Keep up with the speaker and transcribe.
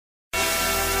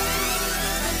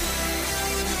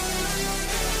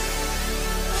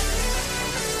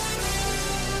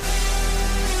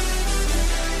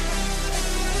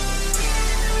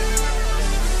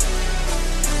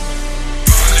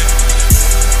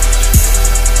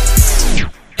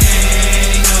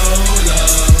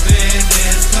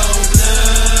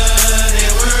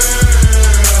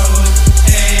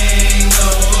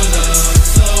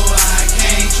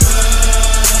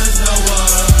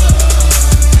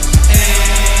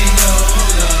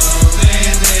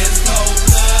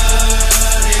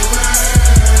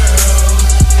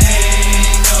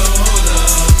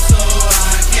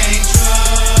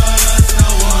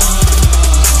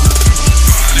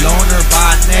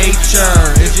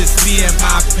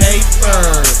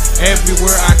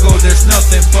there's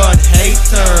nothing but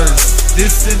haters.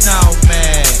 Listen now,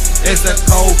 man, it's a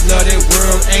cold-blooded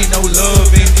world. Ain't no love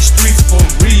in the streets for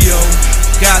real.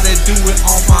 Gotta do it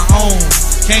on my own,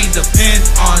 can't depend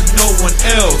on no one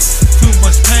else. Too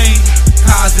much pain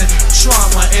causing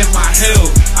trauma in my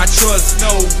health. I trust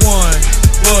no one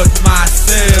but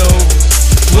myself.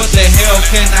 What the hell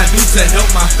can I do to help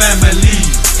my family?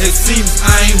 It seems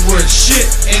I ain't worth shit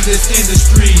in this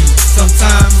industry.